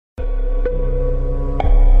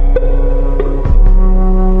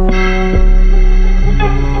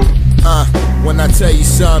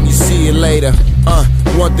some, you see it later.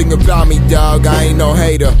 One thing about me, dog, I ain't no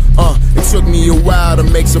hater. It took me a while to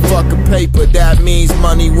make some fucking paper. That means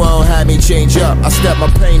money won't have me change up. I step my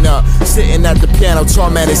pain up, sitting at the piano,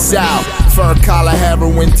 tormented south. Fur collar,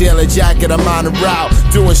 heroin dealer, jacket, I'm on the route.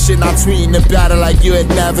 Doing shit, not tweeting about it like you had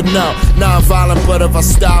never know. Non-violent, but if I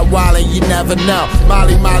start wildin', you never know.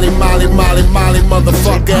 Molly, Molly, Molly, Molly, Molly,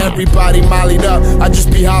 motherfucker. Everybody mollied up, I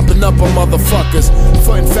just be hopping up on motherfuckers.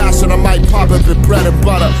 Footing faster, I might pop up in bread and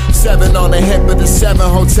butter. 7 on the hip of the 7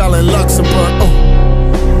 hotel in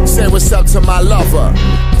Luxembourg. Say what's up to my lover.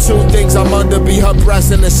 2 things I'm under, be her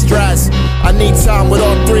breast and the stress. I need time with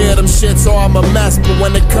all 3 of them shits or I'm a mess. But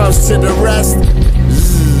when it comes to the rest,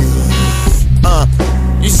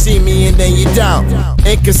 you see me and then you don't.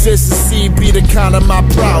 Inconsistency be the kind of my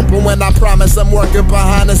problem. But when I promise I'm working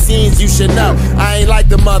behind the scenes, you should know I ain't like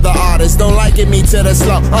the mother artists, don't like it me to the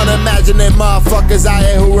slow. Unimaginate motherfuckers out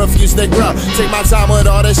here who refuse to grow. Take my time with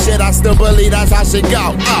all this shit, I still believe that's how I should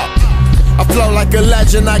go. I flow like a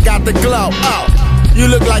legend, I got the glow. You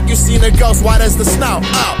look like you seen a ghost, white as the snow.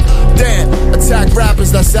 Damn, attack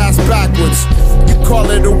rappers, that's ass backwards. You call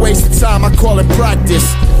it a waste of time, I call it practice.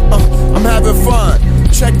 I'm having fun,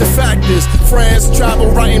 check the factors. Friends travel,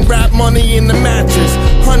 writing rap money in the mattress.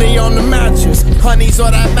 Honey on the mattress, honey's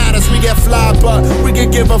all that matters. We get fly, but we can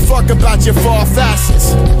give a fuck about your 4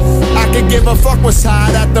 facets. I can give a fuck what's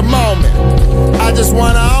hot at the moment. I just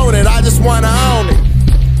wanna own it, I just wanna own it.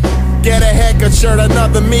 Get a haircut, shirt,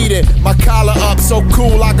 another meeting. My collar up, so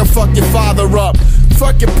cool I can fuck your father up.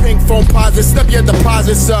 Fuck your pink phone posit, step your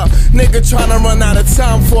deposits up. Nigga tryna run out of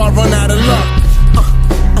time before I run out of luck.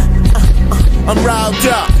 I'm riled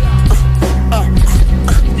up.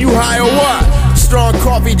 You high or what? Strong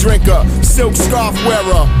coffee drinker, silk scarf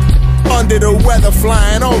wearer. Under the weather,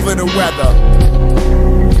 flying over the weather.